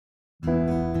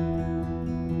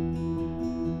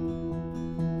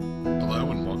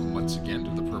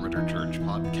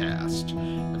podcast.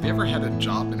 Have you ever had a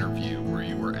job interview where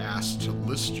you were asked to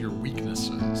list your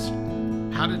weaknesses?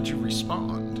 How did you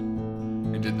respond?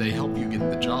 And did they help you get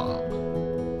the job?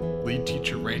 Lead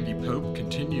teacher Randy Pope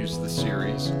continues the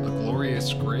series, A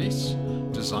Glorious Grace,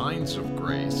 Designs of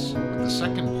Grace, with the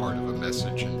second part of a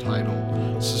message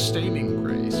entitled Sustaining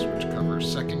Grace, which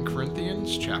covers 2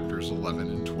 Corinthians chapters 11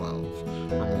 and 12.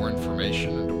 For more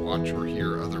information and to watch or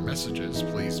hear other messages,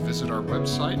 please visit our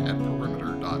website at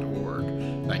perimeter.org.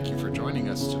 Thank you for joining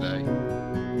us today.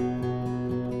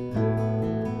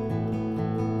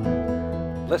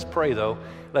 Let's pray, though.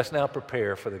 Let's now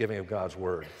prepare for the giving of God's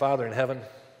Word. Father in heaven,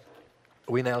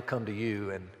 we now come to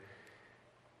you, and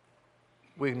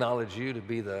we acknowledge you to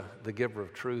be the giver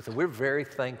of truth. And we're very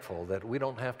thankful that we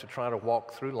don't have to try to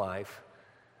walk through life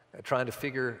trying to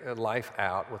figure life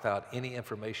out without any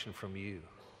information from you.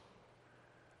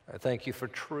 I thank you for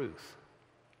truth.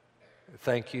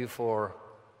 Thank you for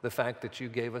the fact that you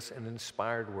gave us an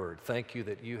inspired word. Thank you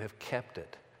that you have kept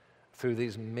it through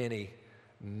these many,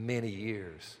 many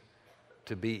years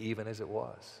to be even as it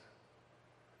was.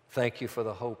 Thank you for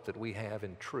the hope that we have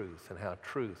in truth and how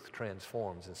truth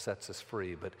transforms and sets us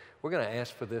free. But we're going to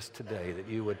ask for this today, that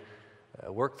you would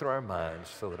work through our minds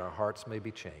so that our hearts may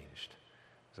be changed.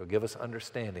 So give us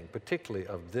understanding, particularly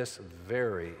of this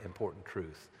very important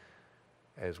truth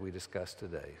as we discuss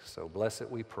today. So bless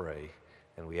it, we pray,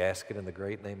 and we ask it in the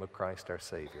great name of Christ our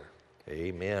Savior.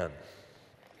 Amen.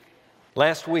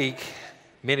 Last week,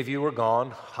 many of you were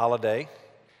gone, holiday.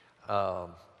 I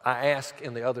asked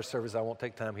in the other service, I won't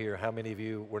take time here, how many of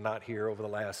you were not here over the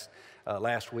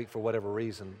last week for whatever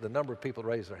reason. The number of people that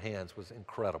raised their hands was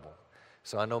incredible.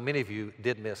 So I know many of you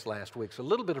did miss last week. So a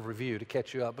little bit of review to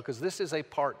catch you up, because this is a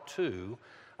part 2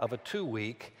 of a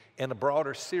 2-week in a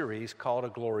broader series called A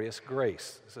Glorious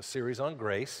Grace. It's a series on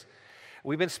grace.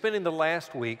 We've been spending the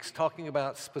last weeks talking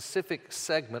about a specific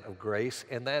segment of grace,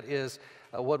 and that is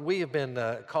what we have been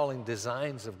calling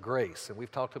designs of grace. And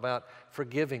we've talked about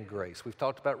forgiving grace. We've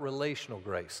talked about relational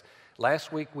grace.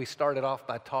 Last week we started off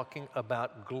by talking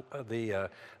about the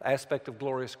aspect of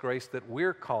glorious grace that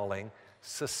we're calling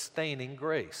sustaining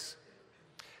grace.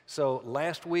 So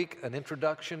last week, an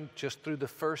introduction just through the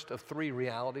first of 3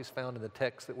 realities found in the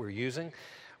text that we're using.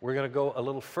 We're going to go a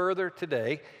little further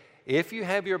today. If you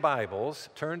have your Bibles,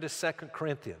 turn to 2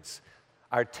 Corinthians.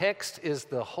 Our text is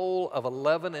the whole of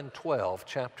 11 and 12,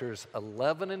 chapters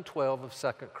 11 and 12 of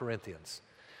 2 Corinthians.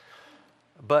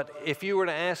 But if you were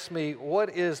to ask me,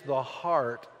 what is the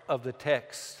heart of the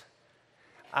text,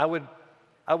 I would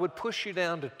push you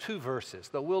down to 2 verses,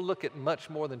 though we'll look at much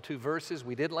more than 2 verses.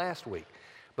 We did last week.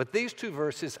 But these 2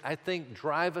 verses, I think,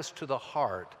 drive us to the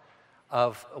heart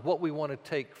of what we want to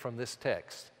take from this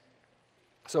text.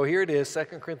 So here it is, 2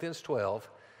 Corinthians 12,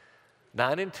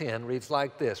 9 and 10 reads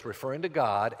like this, referring to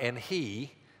God, and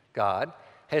He, God,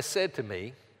 has said to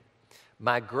me,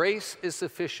 my grace is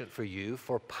sufficient for you,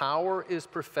 for power is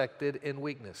perfected in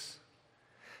weakness.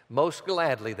 Most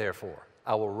gladly, therefore,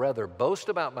 I will rather boast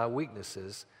about my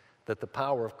weaknesses, that the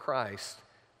power of Christ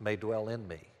may dwell in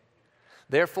me.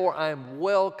 Therefore, I am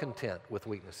well content with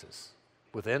weaknesses,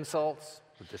 with insults,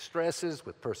 with distresses,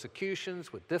 with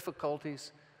persecutions, with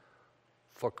difficulties,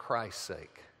 for Christ's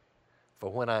sake.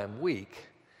 For when I am weak,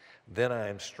 then I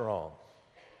am strong.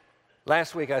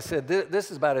 Last week I said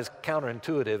this is about as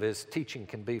counterintuitive as teaching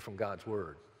can be from God's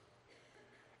Word.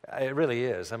 It really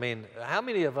is. I mean, how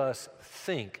many of us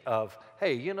think of,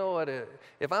 hey, you know what,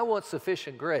 if I want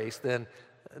sufficient grace, then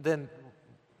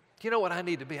you know what I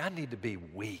need to be? I need to be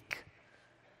weak.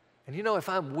 And you know, if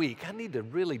I'm weak, I need to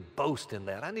really boast in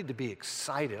that. I need to be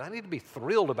excited. I need to be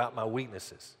thrilled about my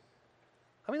weaknesses.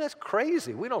 I mean, that's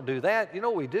crazy. We don't do that. You know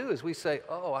what we do is we say,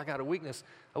 oh, I got a weakness.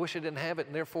 I wish I didn't have it,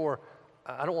 and therefore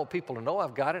I don't want people to know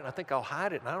I've got it, and I think I'll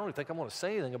hide it, and I don't even think I'm going to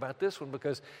say anything about this one,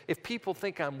 because if people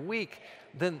think I'm weak,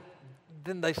 then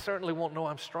they certainly won't know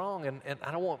I'm strong, and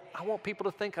I want people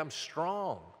to think I'm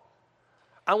strong.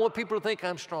 I want people to think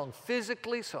I'm strong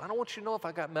physically, so I don't want you to know if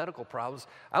I got medical problems.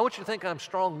 I want you to think I'm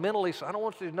strong mentally, so I don't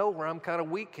want you to know where I'm kind of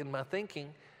weak in my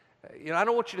thinking. You know, I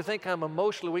don't want you to think I'm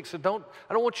emotionally weak, so I don't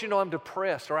want you to know I'm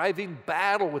depressed or I've even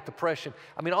battled with depression.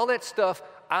 I mean, all that stuff,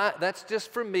 that's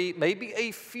just for me, maybe a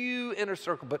few inner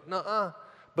circle, but nuh-uh,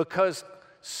 because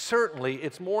certainly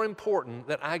it's more important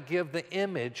that I give the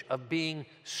image of being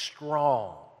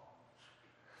strong.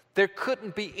 There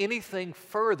couldn't be anything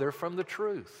further from the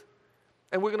truth,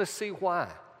 and we're going to see why.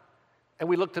 And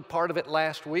we looked at part of it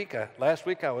last week. Last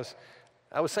week I was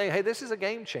saying, hey, this is a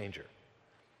game changer.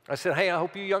 I said, hey, I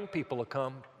hope you young people will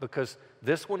come, because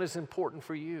this one is important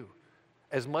for you.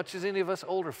 As much as any of us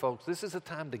older folks, this is a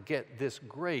time to get this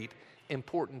great,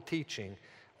 important teaching.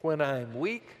 When I'm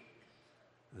weak,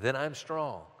 then I'm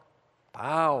strong.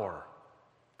 Power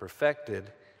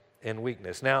perfected in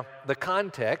weakness. Now, the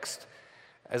context,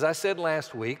 as I said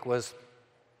last week, was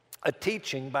a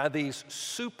teaching by these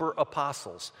super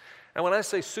apostles. And when I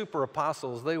say super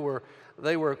apostles, they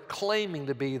were claiming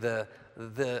to be the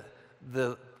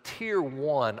tier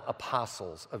one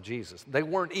apostles of Jesus. They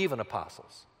weren't even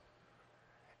apostles.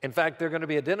 In fact, they're going to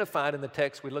be identified in the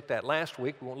text we looked at last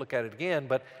week. We won't look at it again,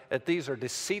 but that these are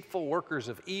deceitful workers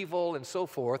of evil and so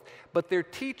forth. But they're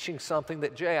teaching something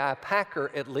that J.I. Packer,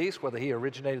 at least, whether he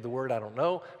originated the word, I don't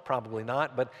know, probably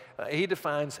not, but he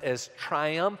defines as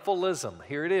triumphalism.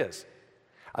 Here it is.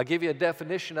 I'll give you a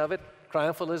definition of it.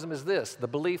 Triumphalism is this: the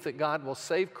belief that God will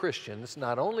save Christians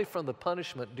not only from the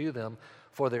punishment due them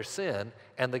for their sin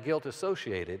and the guilt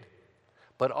associated,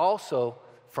 but also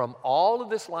from all of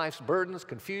this life's burdens,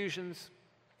 confusions,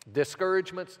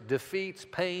 discouragements, defeats,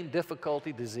 pain,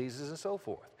 difficulty, diseases, and so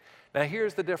forth. Now,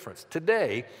 here's the difference.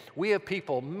 Today, we have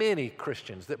people, many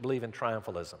Christians, that believe in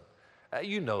triumphalism.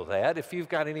 You know that. If you've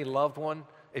got any loved one,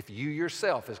 if you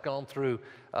yourself has gone through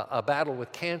a battle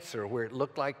with cancer where it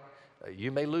looked like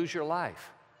you may lose your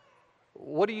life,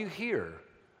 what do you hear?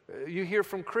 You hear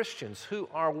from Christians who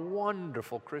are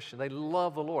wonderful Christians. They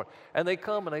love the Lord. And they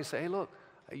come and they say, hey, look,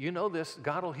 you know this,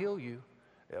 God will heal you.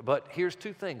 But here's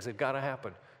two things that got to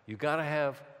happen. You got to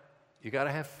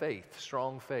have faith,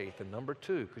 strong faith. And number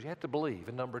two, because you have to believe.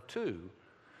 And number two,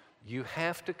 you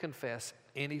have to confess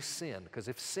any sin. Because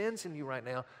if sin's in you right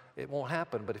now, it won't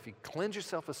happen. But if you cleanse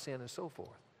yourself of sin and so forth.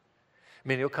 I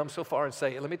mean, he'll come so far and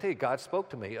say, let me tell you, God spoke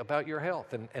to me about your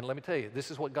health. And let me tell you, this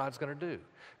is what God's going to do.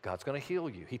 God's going to heal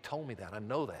you. He told me that. I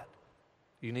know that.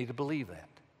 You need to believe that.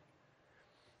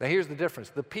 Now, here's the difference.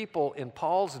 The people in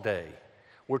Paul's day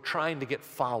were trying to get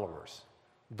followers.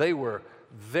 They were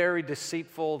very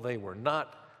deceitful. They were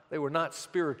not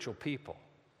spiritual people.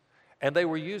 And they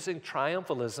were using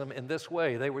triumphalism in this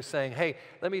way. They were saying, hey,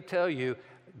 let me tell you,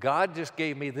 God just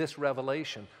gave me this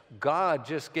revelation. God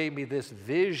just gave me this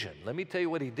vision. Let me tell you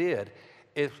what he did.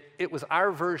 It was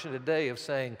our version today of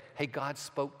saying, hey, God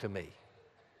spoke to me.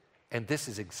 And this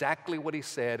is exactly what he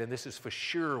said, and this is for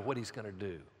sure what he's going to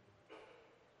do.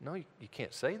 No, you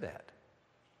can't say that.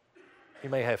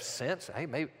 You may have sense. Hey,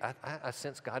 maybe I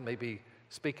sense God may be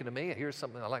speaking to me. Here's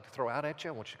something I'd like to throw out at you.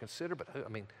 I want you to consider. But I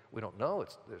mean, we don't know.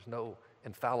 There's no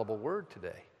infallible word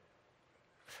today.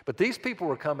 But these people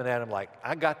were coming at him like,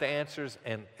 I got the answers,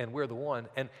 and we're the one.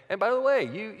 And by the way,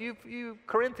 you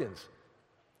Corinthians,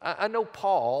 I know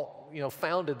Paul,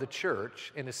 founded the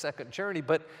church in his second journey,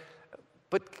 but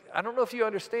I don't know if you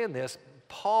understand this.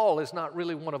 Paul is not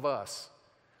really one of us.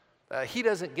 He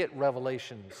doesn't get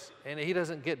revelations, and he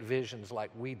doesn't get visions like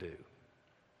we do.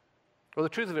 Well, the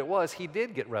truth of it was, he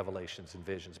did get revelations and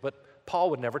visions, but Paul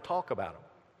would never talk about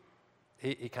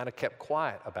them. He kind of kept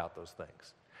quiet about those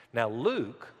things. Now,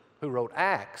 Luke, who wrote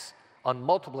Acts, on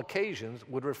multiple occasions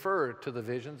would refer to the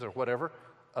visions or whatever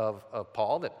of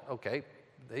Paul that, okay,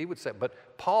 he would say,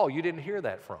 but Paul, you didn't hear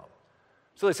that from.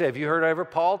 So they say, have you heard ever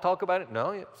Paul talk about it?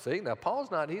 No, see, now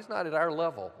he's not at our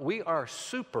level. We are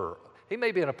super. He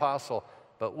may be an apostle,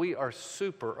 but we are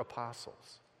super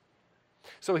apostles.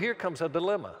 So here comes a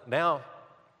dilemma. Now,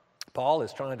 Paul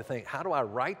is trying to think, how do I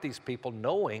write these people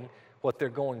knowing what they're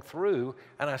going through?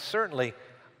 And I certainly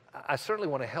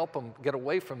want to help them get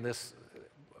away from this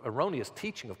erroneous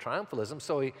teaching of triumphalism.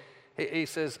 So he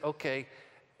says, okay,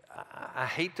 I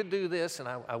hate to do this, and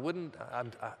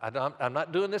I'm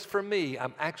not doing this for me.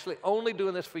 I'm actually only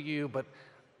doing this for you, but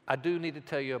I do need to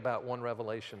tell you about one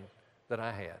revelation that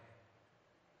I had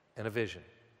and a vision.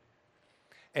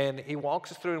 And he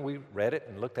walks us through, and we read it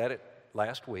and looked at it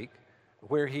last week,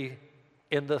 where he,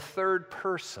 in the third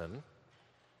person,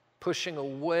 pushing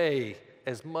away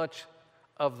as much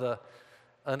of the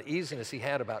uneasiness he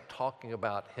had about talking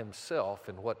about himself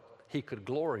and what he could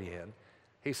glory in,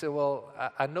 he said, well,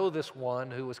 I know this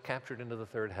one who was captured into the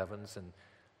third heavens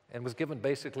and was given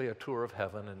basically a tour of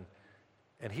heaven,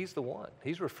 and he's the one.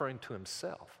 He's referring to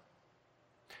himself.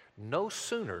 No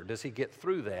sooner does he get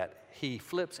through that, he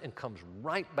flips and comes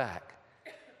right back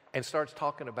and starts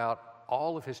talking about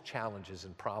all of his challenges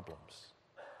and problems.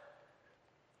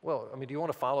 Well, I mean, do you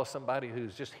want to follow somebody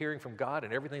who's just hearing from God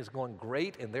and everything's going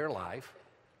great in their life?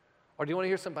 Or do you want to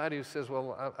hear somebody who says,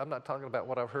 well, I'm not talking about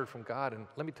what I've heard from God, and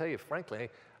let me tell you, frankly,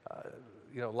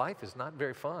 life is not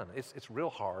very fun. It's real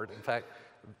hard. In fact,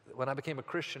 when I became a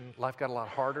Christian, life got a lot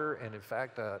harder, and in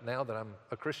fact, now that I'm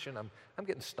a Christian, I'm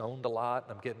getting stoned a lot,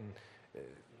 and I'm getting,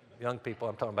 young people,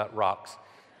 I'm talking about rocks,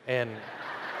 and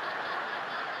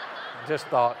just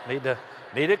thought, need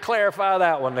to clarify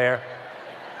that one there.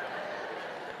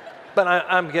 But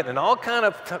I'm getting in all kind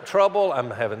of trouble.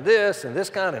 I'm having this and this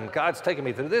kind, and God's taking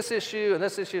me through this issue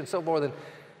and so forth.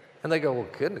 And they go, well,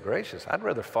 goodness gracious, I'd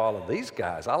rather follow these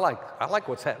guys. I like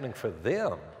what's happening for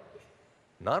them,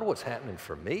 not what's happening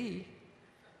for me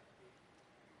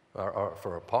or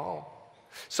for Paul.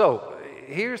 So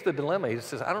here's the dilemma. He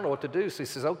says, I don't know what to do. So he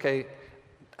says, okay,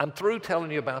 I'm through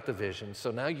telling you about the vision, so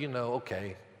now you know,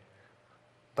 okay,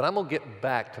 but I'm going to get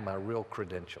back to my real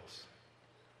credentials.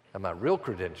 And my real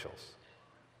credentials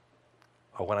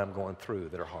are what I'm going through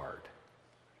that are hard.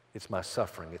 It's my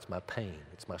suffering, it's my pain,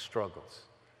 it's my struggles.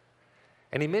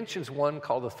 And he mentions one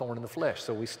called the thorn in the flesh.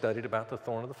 So we studied about the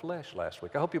thorn of the flesh last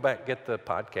week. I hope you get the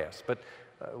podcast. But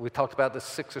we talked about the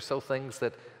 6 or so things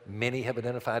that many have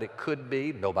identified it could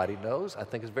be. Nobody knows. I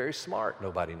think it's very smart.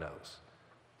 Nobody knows.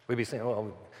 We'd be saying,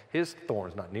 well, his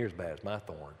thorn's not near as bad as my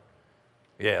thorn.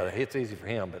 Yeah, it's easy for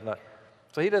him, but not.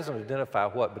 So he doesn't identify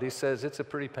what, but he says it's a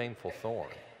pretty painful thorn.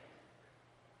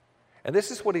 And this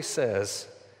is what he says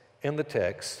in the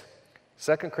text,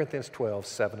 2 Corinthians 12,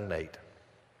 7 and 8.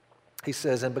 He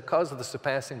says, and because of the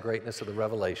surpassing greatness of the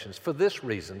revelations, for this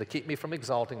reason, to keep me from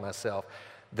exalting myself,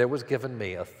 there was given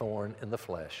me a thorn in the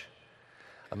flesh,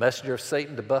 a messenger of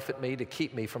Satan to buffet me, to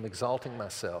keep me from exalting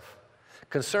myself.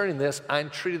 Concerning this, I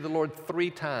entreated the Lord 3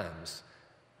 times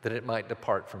that it might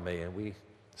depart from me. And we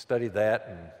studied that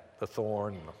and the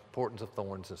thorn, and the importance of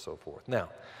thorns and so forth. Now,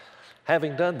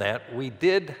 having done that, we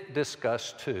did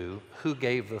discuss too, who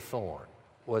gave the thorn.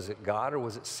 Was it God or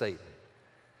was it Satan?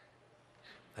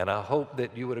 And I hope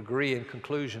that you would agree in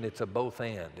conclusion it's a both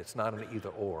and. It's not an either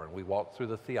or. And we walked through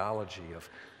the theology of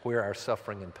where our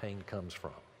suffering and pain comes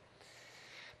from.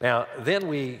 Now, then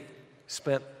we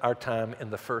spent our time in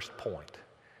the first point.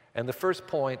 And the first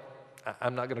point,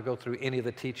 I'm not going to go through any of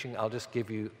the teaching. I'll just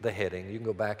give you the heading. You can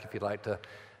go back if you'd like to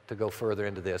go further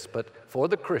into this. But for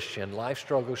the Christian, life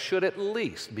struggles should at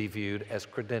least be viewed as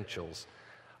credentials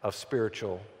of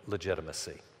spiritual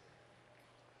legitimacy.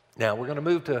 Now, we're going to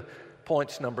move to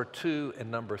points number 2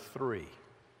 and number 3.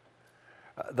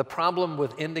 The problem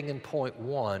with ending in point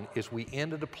 1 is we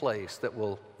end at a place that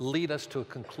will lead us to a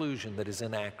conclusion that is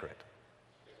inaccurate.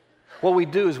 What we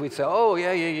do is we'd say, oh,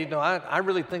 yeah, you know, I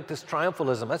really think this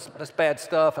triumphalism, that's bad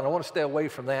stuff, and I want to stay away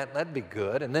from that, and that'd be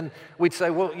good. And then we'd say,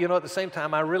 well, you know, at the same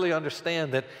time, I really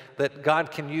understand that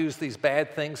God can use these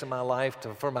bad things in my life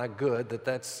for my good,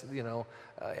 that's, you know,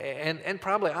 and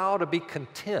probably I ought to be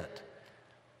content.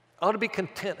 I ought to be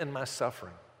content in my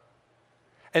suffering.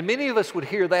 And many of us would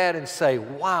hear that and say,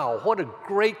 wow, what a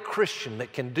great Christian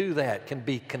that can do that, can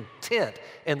be content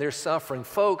in their suffering.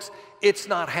 Folks, it's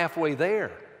not halfway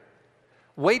there.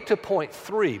 Wait to point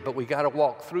 3, but we got to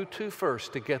walk through 2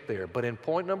 first to get there. But in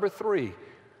point number 3,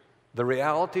 the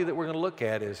reality that we're going to look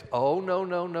at is, oh,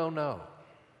 no.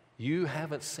 You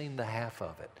haven't seen the half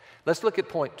of it. Let's look at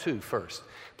point 2 first.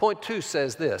 Point 2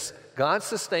 says this: God's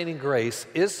sustaining grace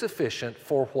is sufficient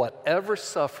for whatever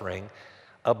suffering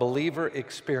a believer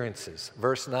experiences.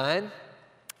 Verse 9,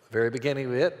 very beginning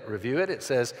of it, review it. It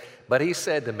says, but he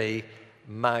said to me,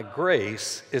 my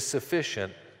grace is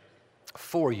sufficient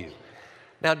for you.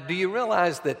 Now, do you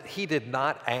realize that he did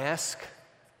not ask?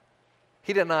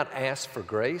 He did not ask for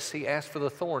grace. He asked for the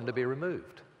thorn to be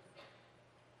removed.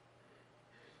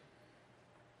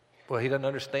 Well, he doesn't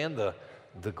understand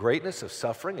the greatness of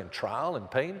suffering and trial and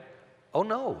pain. Oh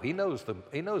no, he knows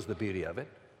the beauty of it.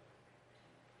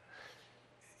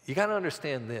 You got to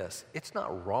understand this. It's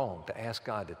not wrong to ask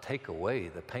God to take away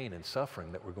the pain and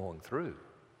suffering that we're going through.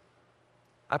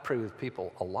 I pray with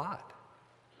people a lot.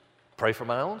 Pray for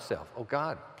my own self. Oh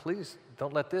God, please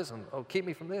don't let this, and oh, keep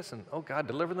me from this, and oh God,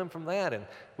 deliver them from that, and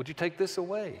would you take this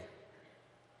away?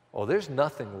 Oh, there's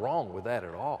nothing wrong with that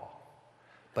at all.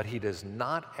 But he does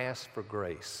not ask for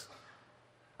grace.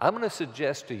 I'm going to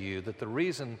suggest to you that the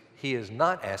reason he is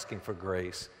not asking for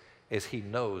grace is he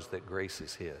knows that grace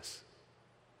is his.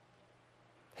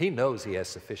 He knows he has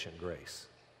sufficient grace.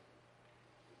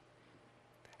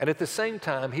 And at the same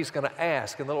time, he's going to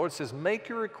ask, and the Lord says, make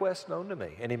your request known to me.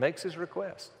 And he makes his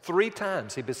request. 3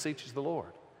 times he beseeches the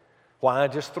Lord. Why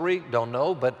just 3? Don't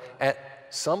know, but at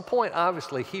some point,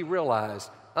 obviously, he realized,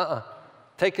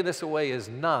 taking this away is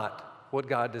not what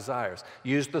God desires.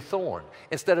 Use the thorn.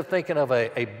 Instead of thinking of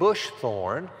a bush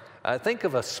thorn, think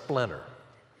of a splinter.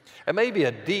 And maybe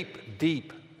a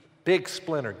deep, big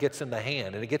splinter gets in the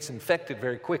hand, and it gets infected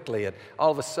very quickly, and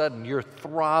all of a sudden you're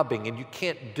throbbing and you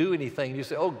can't do anything. You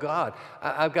say, oh God,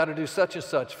 I've got to do such and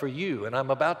such for you, and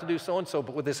I'm about to do so and so,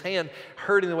 but with this hand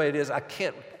hurting the way it is, I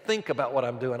can't think about what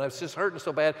I'm doing. It's just hurting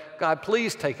so bad. God,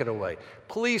 please take it away.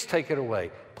 Please take it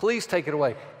away. Please take it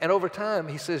away. And over time,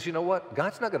 he says, you know what?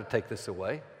 God's not going to take this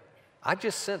away. I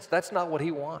just sense that's not what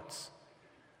he wants.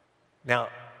 Now,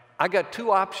 I got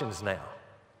two options now.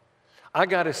 I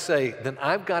got to say, then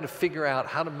I've got to figure out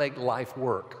how to make life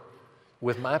work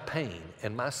with my pain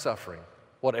and my suffering,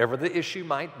 whatever the issue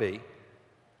might be.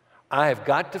 I have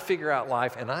got to figure out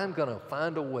life, and I'm going to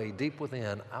find a way deep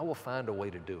within. I will find a way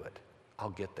to do it. I'll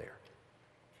get there.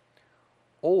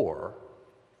 Or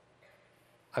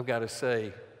I've got to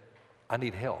say, I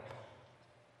need help.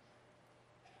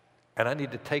 And I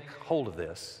need to take hold of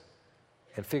this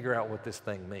and figure out what this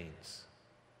thing means.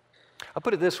 I'll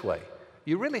put it this way.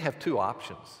 You really have two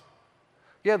options.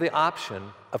 You have the option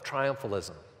of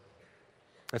triumphalism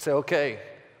and say, okay,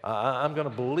 I'm going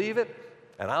to believe it,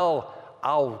 and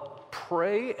I'll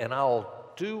pray, and I'll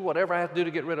do whatever I have to do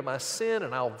to get rid of my sin,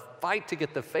 and I'll fight to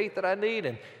get the faith that I need,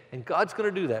 and God's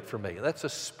going to do that for me. That's a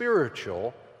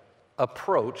spiritual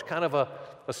approach, kind of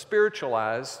a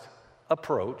spiritualized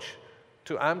approach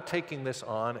to I'm taking this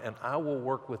on, and I will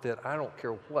work with it. I don't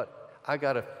care what. I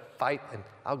got to fight, and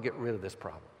I'll get rid of this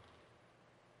problem.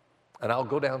 And I'll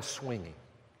go down swinging.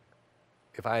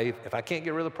 If I can't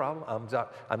get rid of the problem,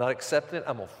 I'm not accepting it.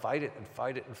 I'm going to fight it and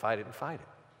fight it and fight it and fight it.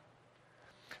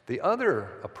 The other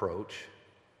approach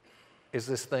is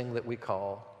this thing that we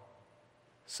call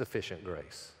sufficient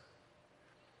grace.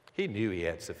 He knew he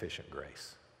had sufficient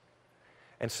grace.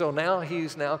 And so now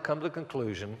he's now come to the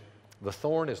conclusion the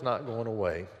thorn is not going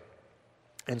away.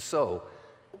 And so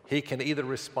he can either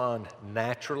respond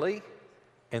naturally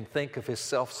and think of his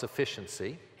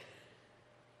self-sufficiency,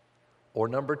 or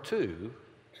number two,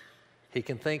 he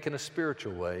can think in a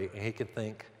spiritual way, and he can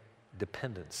think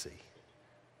dependency.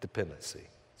 Dependency.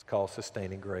 It's called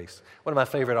sustaining grace. One of my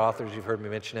favorite authors, you've heard me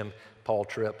mention him, Paul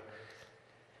Tripp.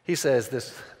 He says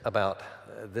this about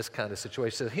this kind of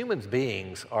situation. He says, human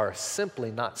beings are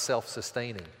simply not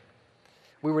self-sustaining.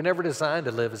 We were never designed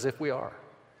to live as if we are.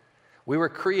 We were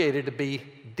created to be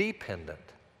dependent.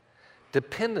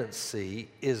 Dependency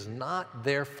is not,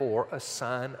 therefore, a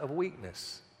sign of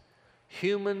weakness.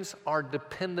 Humans are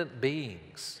dependent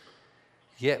beings,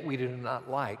 yet we do not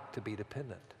like to be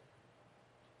dependent.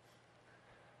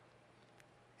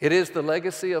 It is the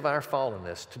legacy of our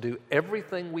fallenness to do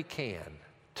everything we can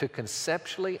to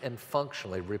conceptually and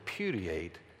functionally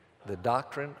repudiate the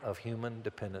doctrine of human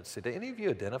dependency. Do any of you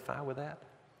identify with that?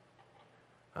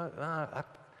 I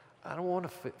don't want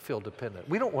to feel dependent.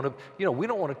 We don't want to, we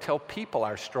don't want to tell people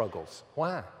our struggles.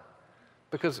 Why?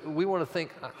 Because we want to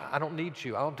think, I don't need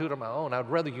you. I'll do it on my own. I'd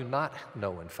rather you not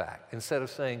know, in fact, instead of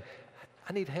saying,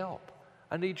 I need help.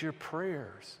 I need your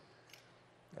prayers.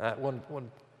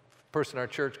 One person in our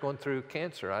church going through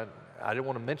cancer, I didn't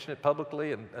want to mention it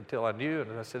publicly until I knew,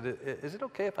 and I said, is it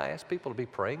okay if I ask people to be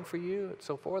praying for you and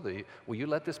so forth? Will you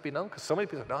let this be known? Because so many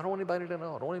people say, no, I don't want anybody to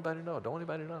know. I don't want anybody to know. I don't want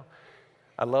anybody to know.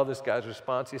 I love this guy's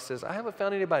response. He says, I haven't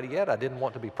found anybody yet I didn't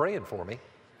want to be praying for me.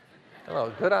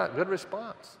 Oh, good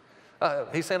response.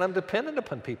 He's saying, I'm dependent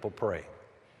upon people praying.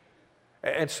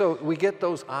 And so we get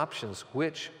those options.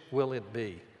 Which will it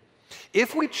be?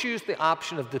 If we choose the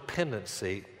option of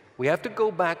dependency, we have to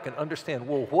go back and understand,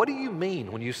 well, what do you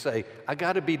mean when you say, I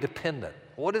got to be dependent?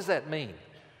 What does that mean?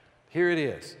 Here it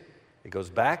is. It goes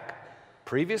back,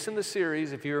 previous in the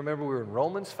series, if you remember, we were in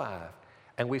Romans 5,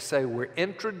 and we say we're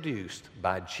introduced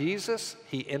by Jesus.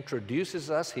 He introduces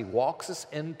us. He walks us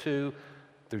into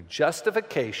through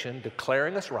justification,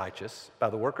 declaring us righteous by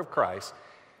the work of Christ.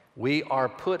 We are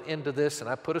put into this, and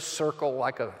I put a circle,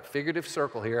 like a figurative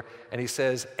circle here, and he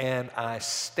says, and I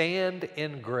stand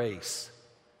in grace.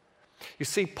 You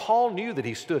see, Paul knew that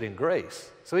he stood in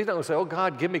grace. So he's not going to say, oh,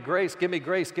 God, give me grace, give me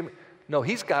grace, give me. No,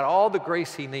 he's got all the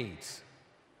grace he needs.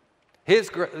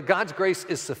 God's grace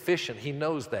is sufficient. He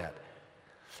knows that.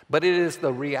 But it is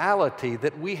the reality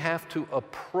that we have to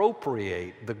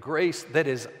appropriate the grace that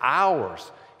is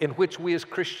ours, in which we as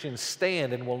Christians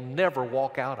stand and will never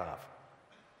walk out of.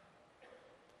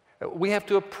 We have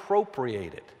to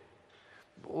appropriate it.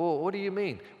 Well, what do you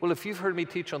mean? Well, if you've heard me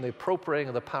teach on the appropriating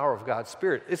of the power of God's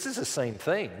Spirit, this is the same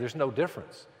thing. There's no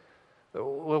difference.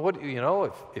 Well,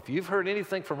 if you've heard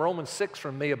anything from Romans 6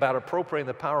 from me about appropriating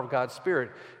the power of God's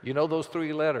Spirit, you know those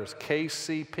three letters,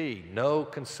 KCP, know,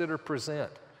 consider,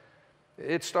 present.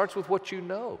 It starts with what you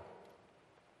know.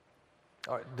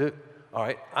 All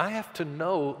right, I have to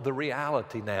know the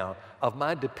reality now of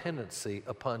my dependency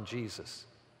upon Jesus.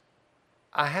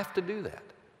 I have to do that.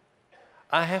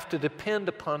 I have to depend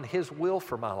upon His will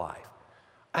for my life.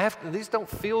 These don't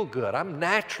feel good. I'm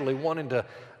naturally wanting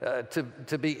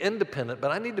to be independent,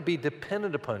 but I need to be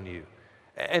dependent upon you.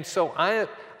 And so I'm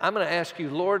going to ask you,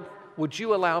 Lord, would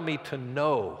you allow me to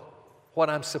know what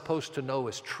I'm supposed to know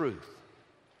as truth?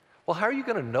 Well, how are you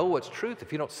going to know what's truth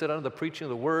if you don't sit under the preaching of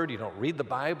the Word, you don't read the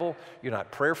Bible, you're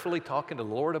not prayerfully talking to the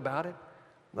Lord about it?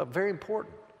 No, very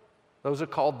important. Those are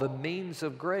called the means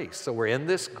of grace. So we're in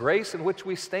this grace in which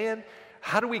we stand.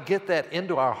 How do we get that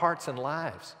into our hearts and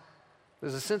lives?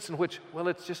 There's a sense in which, well,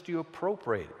 it's just you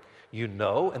appropriate it. You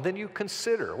know, and then you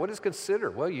consider. What is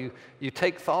consider? Well, you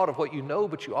take thought of what you know,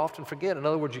 but you often forget. In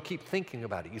other words, you keep thinking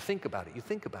about it. You think about it. You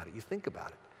think about it. You think about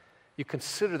it. You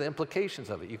consider the implications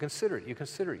of it. You consider it. You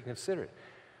consider it. You consider it.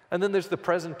 And then there's the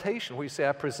presentation where you say,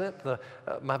 I present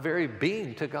my very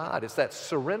being to God. It's that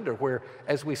surrender where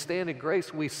as we stand in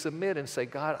grace, we submit and say,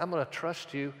 God, I'm going to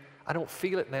trust you. I don't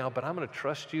feel it now, but I'm going to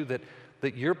trust you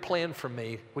that your plan for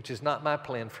me, which is not my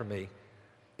plan for me,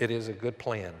 it is a good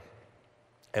plan,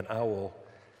 and I will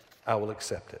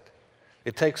accept it.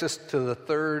 It takes us to the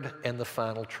third and the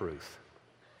final truth.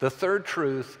 The third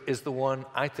truth is the one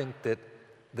I think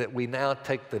that we now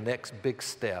take the next big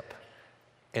step,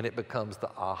 and it becomes the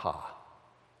aha.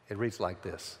 It reads like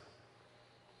this.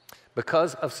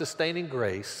 Because of sustaining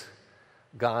grace,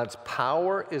 God's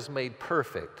power is made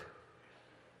perfect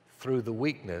through the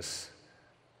weakness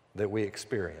that we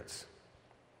experience.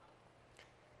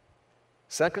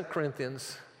 2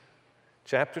 Corinthians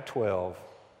chapter 12,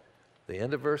 the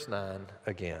end of verse 9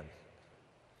 again,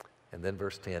 and then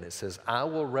verse 10, it says, I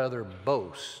would rather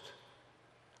boast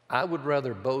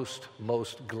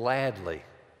most gladly,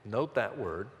 note that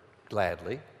word,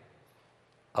 gladly,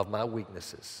 of my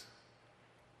weaknesses,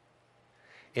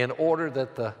 in order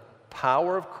that the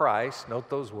power of Christ, note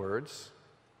those words,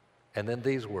 and then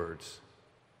these words,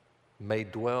 may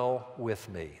dwell with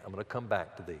me. I'm going to come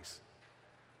back to these.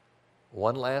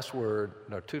 One last word,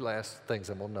 no, two last things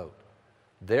I'm going to note.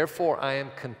 Therefore, I am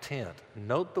content.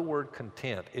 Note the word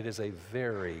content. It is a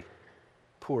very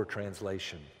poor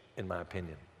translation, in my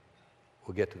opinion.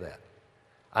 We'll get to that.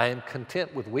 I am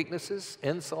content with weaknesses,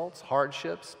 insults,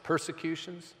 hardships,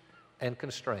 persecutions, and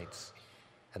constraints.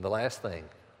 And the last thing,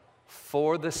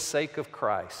 for the sake of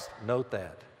Christ, note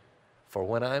that. For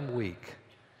when I'm weak,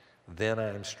 then I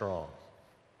am strong.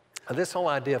 Now, this whole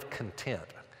idea of content,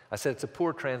 I said it's a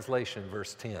poor translation,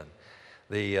 verse 10.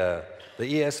 The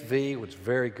ESV, which is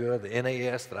very good, the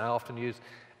NAS that I often use,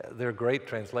 they're great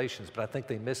translations, but I think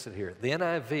they miss it here. The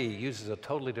NIV uses a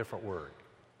totally different word.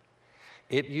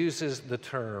 It uses the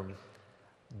term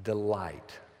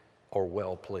delight or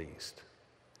well-pleased.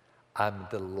 I'm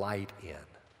delight in.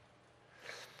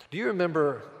 Do you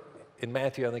remember in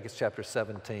Matthew, I think it's chapter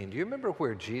 17, do you remember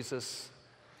where Jesus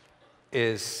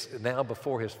is now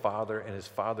before his Father, and his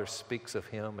Father speaks of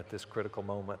him at this critical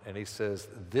moment, and he says,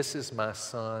 this is my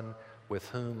Son with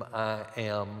whom I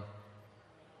am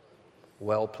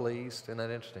well pleased? Isn't that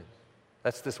interesting?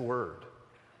 That's this word.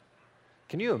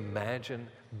 Can you imagine?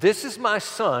 This is my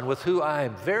Son with whom I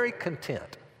am very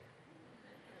content.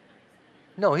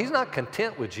 No, he's not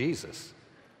content with Jesus.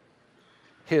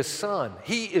 His Son,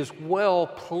 he is well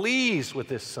pleased with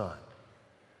his Son.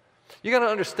 You got to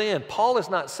understand, Paul is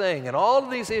not saying in all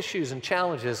of these issues and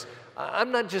challenges,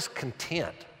 I'm not just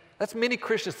content. That's many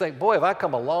Christians think, boy, if I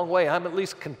come a long way, I'm at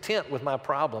least content with my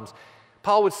problems.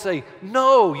 Paul would say,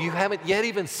 no, you haven't yet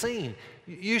even seen.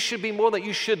 You should be more than that.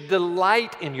 You should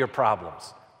delight in your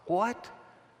problems. What?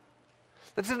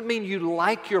 That doesn't mean you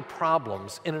like your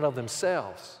problems in and of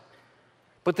themselves.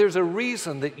 But there's a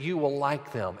reason that you will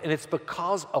like them, and it's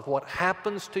because of what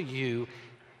happens to you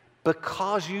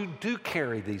because you do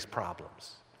carry these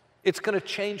problems. It's going to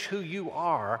change who you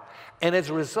are, and as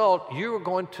a result, you are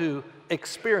going to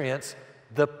experience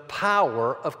the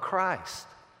power of Christ.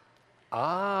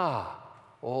 Well,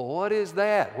 what is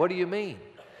that? What do you mean?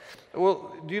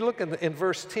 Well, do you look in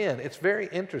verse 10? It's very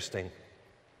interesting.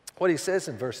 What he says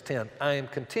in verse 10, I am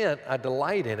content, I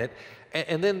delight in it.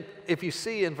 And then if you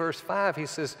see in verse 5, he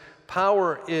says,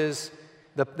 power is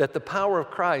that the power of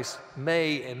Christ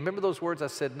may, and remember those words I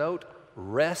said, note,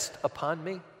 rest upon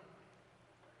me?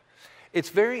 It's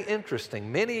very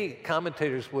interesting. Many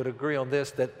commentators would agree on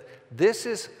this, that this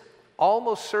is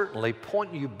almost certainly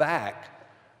pointing you back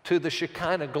to the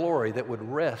Shekinah glory that would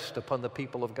rest upon the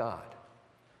people of God.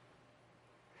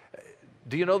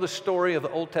 Do you know the story of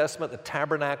the Old Testament, the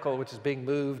tabernacle which is being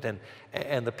moved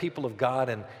and the people of God,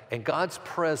 and God's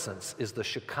presence is the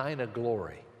Shekinah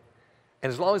glory.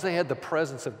 And as long as they had the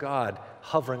presence of God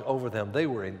hovering over them, they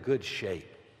were in good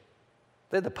shape.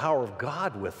 They had the power of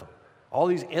God with them. All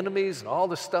these enemies and all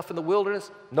this stuff in the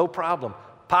wilderness, no problem.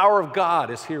 Power of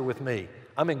God is here with me.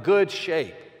 I'm in good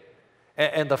shape.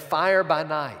 And the fire by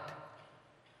night.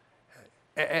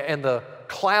 And the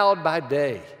cloud by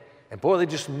day. And boy, they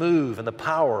just move, and the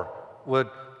power would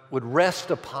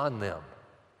rest upon them.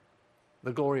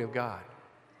 The glory of God.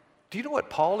 Do you know what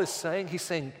Paul is saying? He's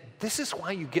saying, this is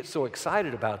why you get so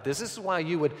excited about this. This is why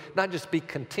you would not just be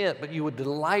content, but you would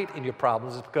delight in your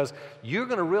problems, is because you're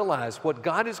going to realize what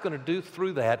God is going to do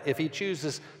through that if he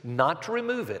chooses not to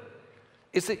remove it,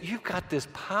 is that you've got this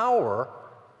power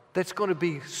that's going to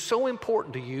be so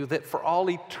important to you that for all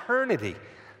eternity,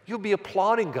 you'll be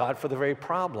applauding God for the very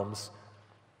problems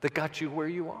that got you where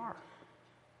you are.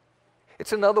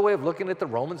 It's another way of looking at the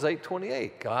Romans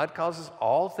 8:28. God causes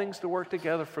all things to work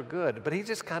together for good. But he's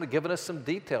just kind of given us some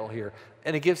detail here.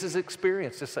 And he gives his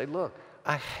experience to say, look,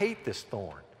 I hate this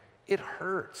thorn. It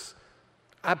hurts.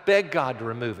 I beg God to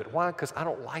remove it. Why? Because I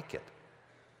don't like it.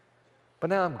 But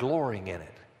now I'm glorying in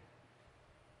it.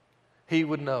 He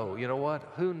would know, you know what?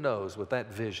 Who knows with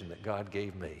that vision that God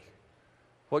gave me,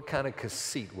 what kind of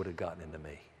conceit would have gotten into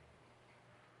me?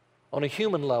 On a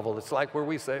human level, it's like where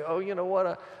we say, oh, you know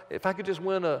what, if I could just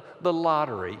win the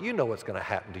lottery. You know what's going to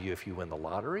happen to you if you win the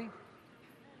lottery.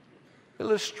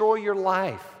 It'll destroy your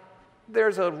life.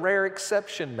 There's a rare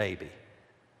exception maybe,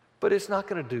 but it's not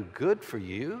going to do good for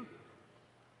you.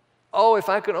 Oh, if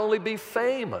I could only be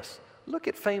famous. Look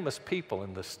at famous people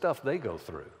and the stuff they go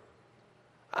through.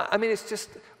 I mean, it's just,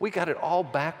 we got it all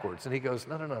backwards. And he goes,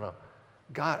 no.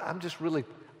 God,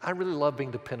 I really love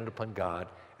being dependent upon God.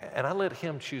 And I let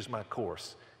him choose my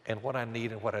course and what I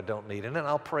need and what I don't need. And then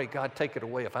I'll pray, God, take it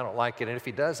away if I don't like it. And if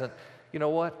he doesn't, you know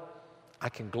what? I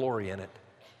can glory in it.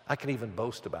 I can even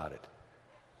boast about it.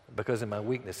 Because in my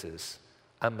weaknesses,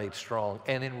 I'm made strong.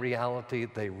 And in reality,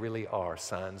 they really are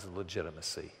signs of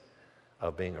legitimacy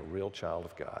of being a real child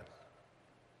of God.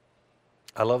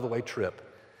 I love the way Tripp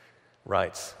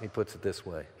writes. He puts it this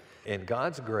way. In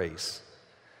God's grace,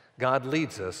 God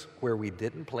leads us where we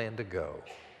didn't plan to go,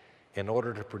 in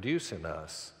order to produce in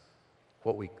us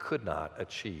what we could not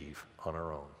achieve on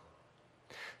our own.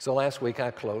 So last week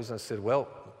I closed and I said, well,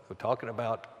 we're talking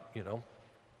about,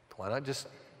 why not just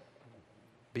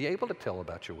be able to tell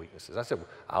about your weaknesses? I said, well,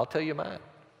 I'll tell you mine.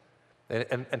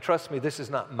 And trust me, this is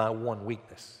not my one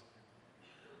weakness.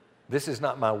 This is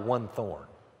not my one thorn.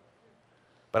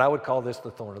 But I would call this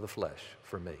the thorn of the flesh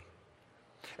for me.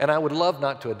 And I would love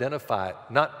not to identify it,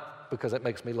 not because it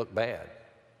makes me look bad,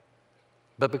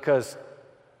 but because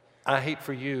I hate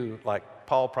for you, like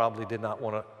Paul probably did not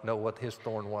want to know what his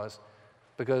thorn was,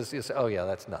 because you say, oh yeah,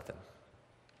 that's nothing.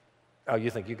 Oh, you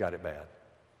think you got it bad.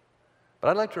 But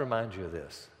I'd like to remind you of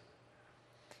this.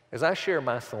 As I share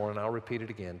my thorn, and I'll repeat it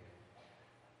again,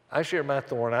 I share my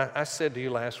thorn. I said to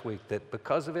you last week that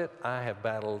because of it, I have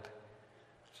battled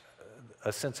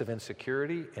a sense of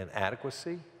insecurity,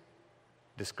 inadequacy,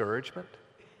 discouragement.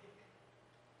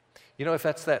 You know, if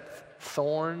that's that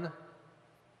thorn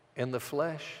in the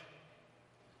flesh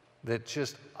that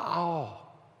just,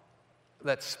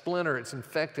 that splinter, it's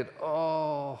infected,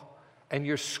 and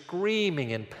you're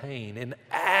screaming in pain, in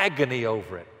agony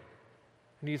over it.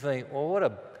 And you think,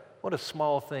 well, what a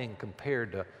small thing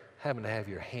compared to having to have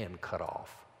your hand cut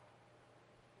off.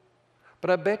 But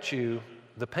I bet you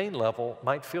the pain level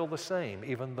might feel the same,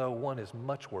 even though one is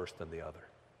much worse than the other.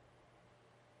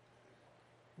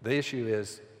 The issue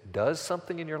is, does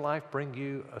something in your life bring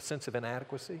you a sense of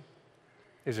inadequacy?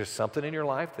 Is there something in your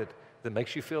life that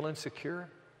makes you feel insecure?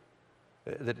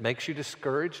 That makes you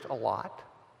discouraged a lot?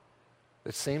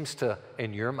 That seems to,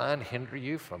 in your mind, hinder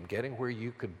you from getting where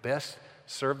you could best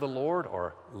serve the Lord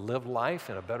or live life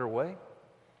in a better way?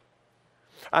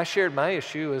 I shared my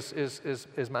issue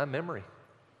is my memory.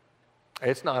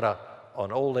 It's not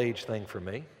an old age thing for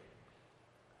me.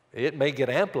 It may get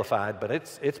amplified, but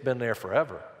it's been there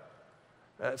forever.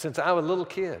 Since I was a little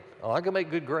kid, I could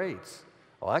make good grades.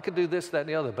 I could do this, that, and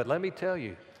the other. But let me tell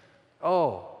you,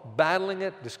 battling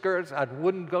it, discouraged, I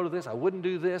wouldn't go to this, I wouldn't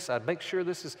do this, I'd make sure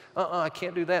this is, I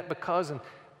can't do that because, and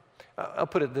I'll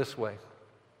put it this way.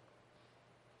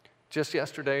 Just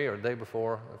yesterday or the day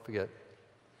before, I forget.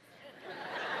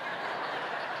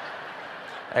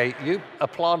 Hey, you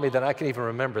applaud me that I can even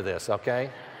remember this, okay?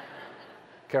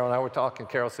 Carol and I were talking.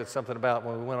 Carol said something about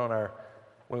when we went on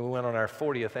our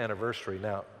 40th anniversary.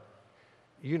 Now,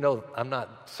 you know I'm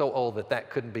not so old that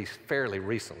couldn't be fairly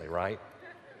recently, right?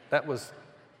 That was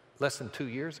less than 2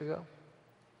 years ago.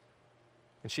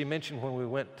 And she mentioned when we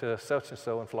went to such and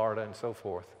so in Florida and so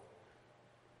forth.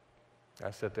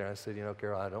 I sat there and I said,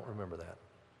 Carol, I don't remember that.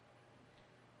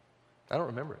 I don't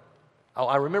remember it.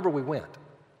 I remember we went.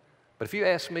 But if you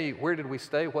ask me, where did we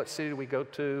stay? What city did we go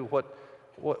to?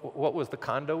 What was the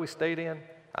condo we stayed in?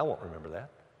 I won't remember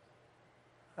that.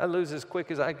 I lose as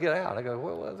quick as I get out. I go,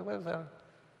 what was that?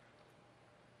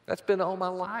 That's been all my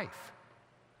life.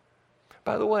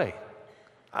 By the way,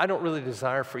 I don't really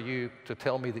desire for you to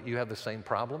tell me that you have the same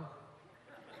problem.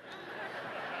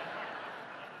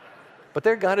 But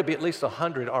there got to be at least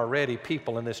 100 already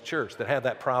people in this church that have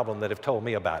that problem that have told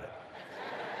me about it.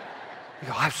 You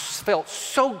go, I felt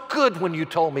so good when you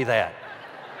told me that.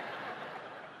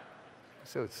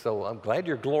 So I'm glad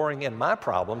you're glorying in my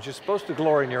problems. You're supposed to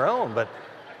glory in your own. But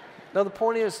no, the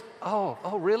point is, oh,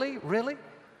 really? Really?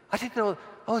 I didn't know.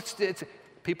 Oh, it's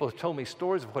people have told me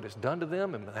stories of what it's done to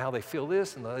them and how they feel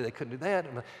this and they couldn't do that.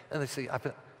 And they say,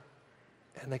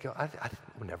 and they go, I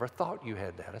never thought you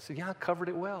had that. I said, yeah, I covered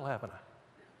it well, haven't I?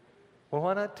 Well,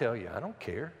 why not tell you? I don't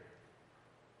care.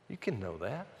 You can know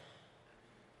that.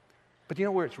 But you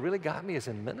know where it's really got me is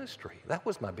in ministry. That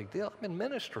was my big deal. I'm in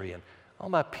ministry, and all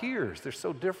my peers, they're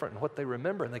so different in what they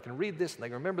remember, and they can read this, and they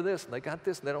can remember this, and they got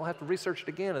this, and they don't have to research it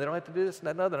again, and they don't have to do this and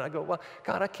that and other. And I go, well,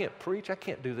 God, I can't preach. I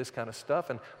can't do this kind of stuff.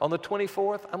 And on the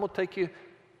 24th, I'm going to take you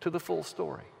to the full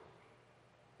story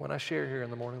when I share here in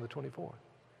the morning of the 24th.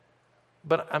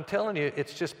 But I'm telling you,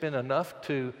 it's just been enough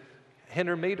to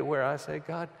hinder me to where I say,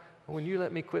 God, when you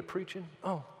let me quit preaching,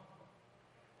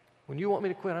 when you want me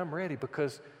to quit, I'm ready,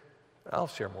 because I'll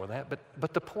share more of that.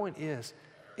 But the point is,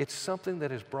 it's something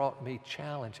that has brought me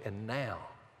challenge. And now,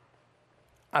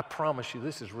 I promise you,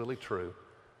 this is really true.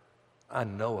 I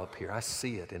know up here, I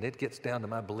see it, and it gets down to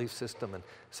my belief system. And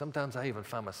sometimes I even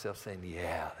find myself saying,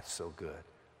 yeah, that's so good.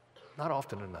 Not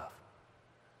often enough.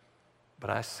 But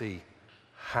I see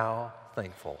how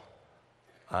thankful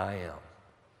I am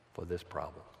for this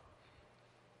problem.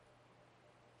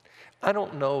 I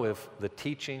don't know if the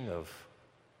teaching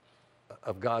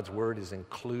of God's Word is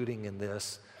including in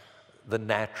this the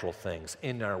natural things.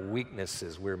 In our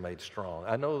weaknesses, we're made strong.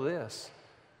 I know this.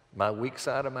 My weak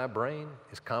side of my brain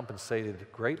is compensated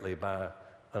greatly by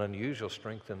an unusual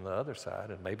strength in the other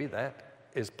side, and maybe that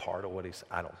is part of what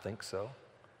I don't think so.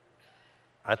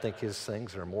 I think his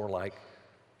things are more like,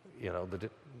 the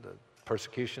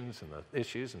persecutions and the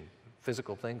issues and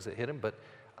physical things that hit him, but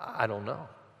I don't know.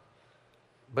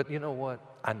 But you know what?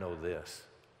 I know this.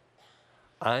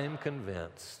 I'm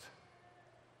convinced,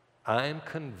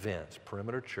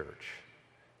 Perimeter Church,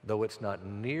 though it's not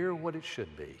near what it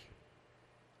should be,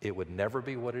 it would never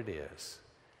be what it is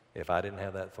if I didn't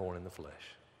have that thorn in the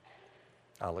flesh.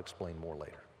 I'll explain more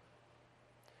later.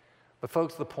 But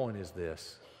folks, the point is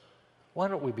this. Why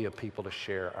don't we be a people to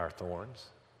share our thorns?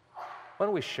 Why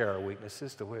don't we share our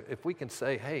weaknesses if we can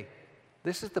say, hey,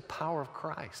 this is the power of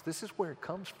Christ. This is where it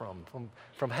comes from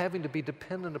having to be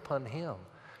dependent upon Him.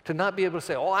 To not be able to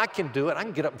say, oh, I can do it. I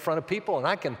can get up in front of people and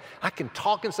I can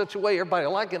talk in such a way everybody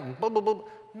will like it and blah, blah, blah.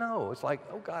 No, it's like,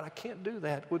 oh, God, I can't do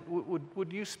that.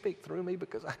 Would you speak through me,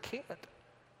 because I can't.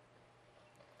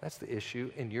 That's the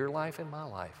issue in your life and my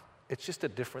life. It's just a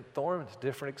different thorn. It's a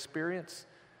different experience.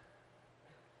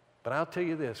 But I'll tell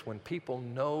you this, when people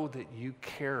know that you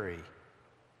carry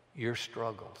your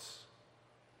struggles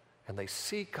and they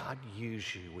see God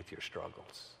use you with your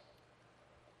struggles,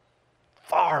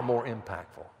 far more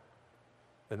impactful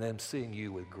than them seeing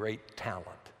you with great talent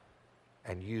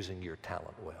and using your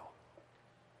talent well.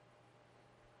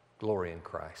 Glory in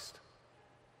Christ.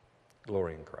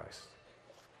 Glory in Christ.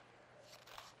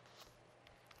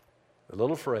 The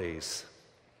little phrase,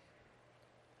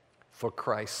 for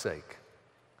Christ's sake,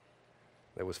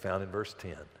 that was found in verse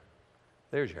 10.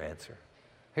 There's your answer.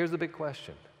 Here's the big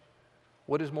question.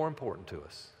 What is more important to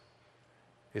us?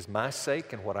 Is my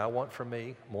sake and what I want for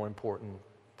me more important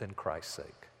than Christ's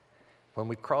sake? When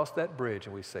we cross that bridge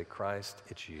and we say, Christ,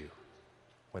 it's you.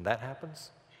 When that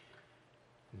happens,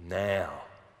 now,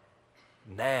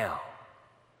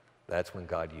 that's when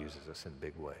God uses us in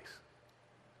big ways.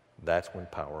 That's when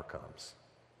power comes.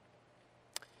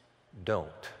 Don't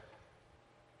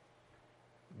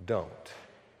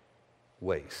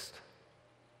waste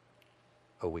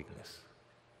a weakness.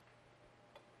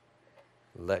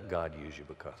 Let God use you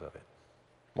because of it.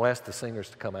 We'll ask the singers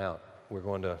to come out. We're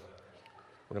going to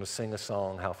sing a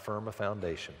song, How Firm a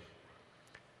Foundation.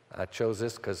 I chose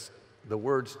this because the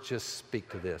words just speak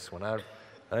to this. When I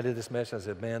did this message, I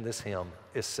said, man, this hymn,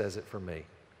 it says it for me.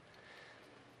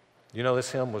 You know,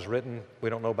 this hymn was written, we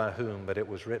don't know by whom, but it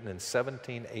was written in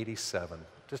 1787,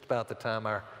 just about the time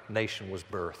our nation was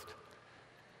birthed.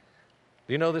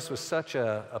 Do you know this was such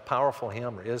a powerful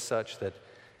hymn, or is such, that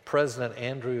President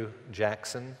Andrew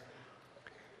Jackson,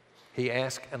 he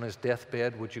asked on his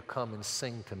deathbed, would you come and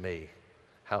sing to me,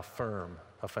 how firm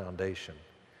a foundation?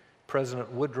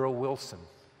 President Woodrow Wilson,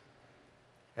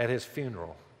 at his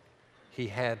funeral, he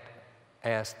had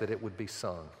asked that it would be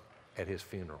sung at his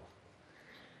funeral.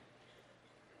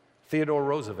 Theodore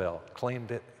Roosevelt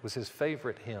claimed it was his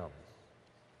favorite hymn.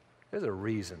 There's a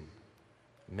reason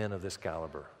men of this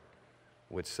caliber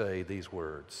would say these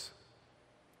words.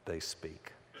 They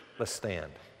speak. Let's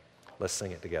stand. Let's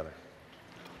sing it together.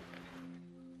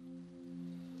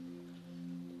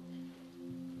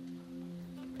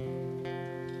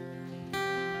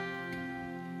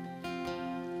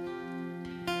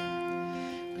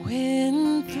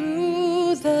 When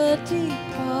through the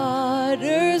deep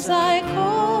waters I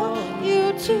call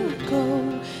you to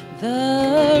go,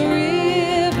 the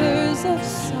rivers of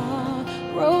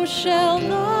sorrow shall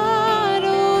not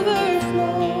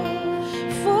overflow.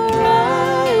 For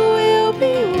I will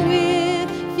be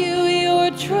with you, your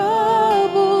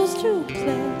troubles to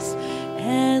place,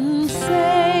 and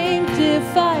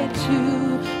sanctify to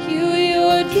you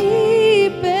your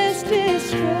deepest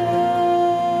distress.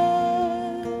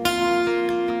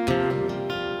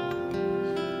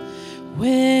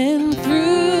 When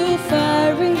through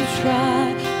fiery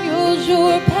trials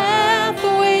your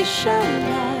pathway shall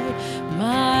lie,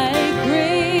 my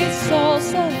great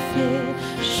source of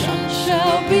sufficient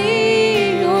shall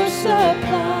be your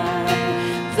supply.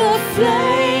 The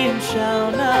flame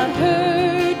shall not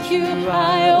hurt you,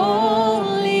 I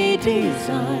only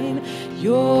design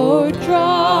your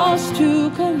dross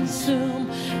to consume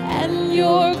and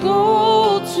your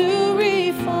gold to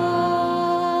refine.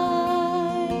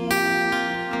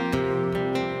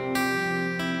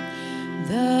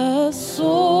 The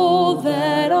soul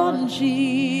that on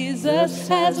Jesus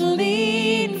has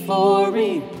leaned for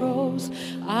repose,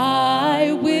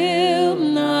 I will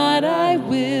not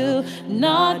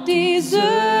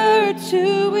desert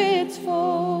to its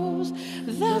foes.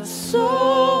 That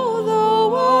soul,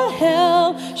 though all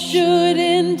hell should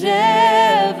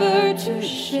endeavor to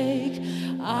shake,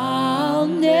 I'll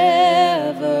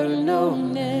never, no,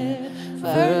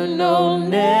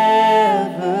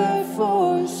 never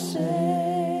forsake.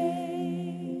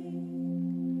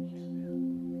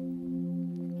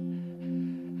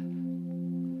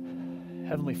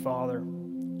 Heavenly Father,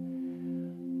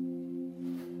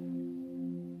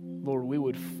 Lord, we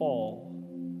would fall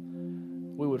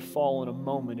in a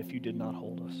moment if you did not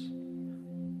hold us.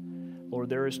 Lord,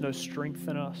 there is no strength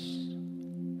in us.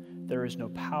 There is no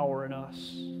power in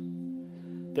us.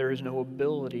 There is no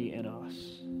ability in us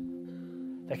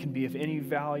that can be of any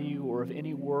value or of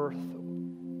any worth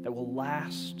that will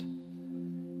last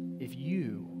if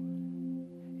you,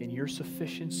 in your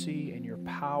sufficiency and your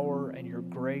power and your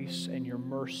grace and your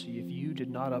mercy, if you did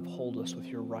not uphold us with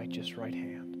your righteous right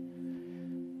hand.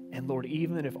 And Lord,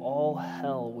 even if all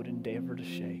hell would endeavor to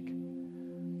shake,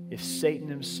 if Satan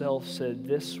himself said,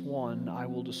 this one I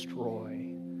will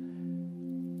destroy,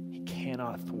 he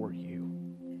cannot thwart you.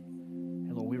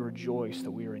 And Lord, we rejoice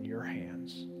that we are in your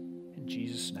hands. In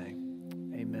Jesus'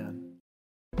 name, amen.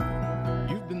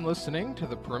 You've been listening to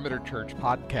the Perimeter Church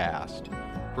podcast.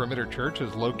 Perimeter Church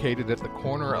is located at the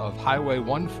corner of Highway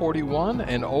 141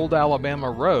 and Old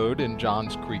Alabama Road in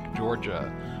Johns Creek,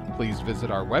 Georgia. Please visit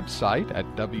our website at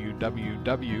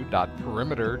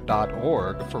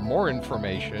www.perimeter.org for more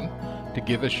information, to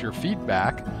give us your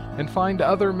feedback, and find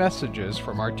other messages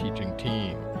from our teaching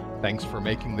team. Thanks for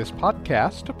making this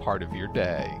podcast a part of your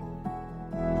day.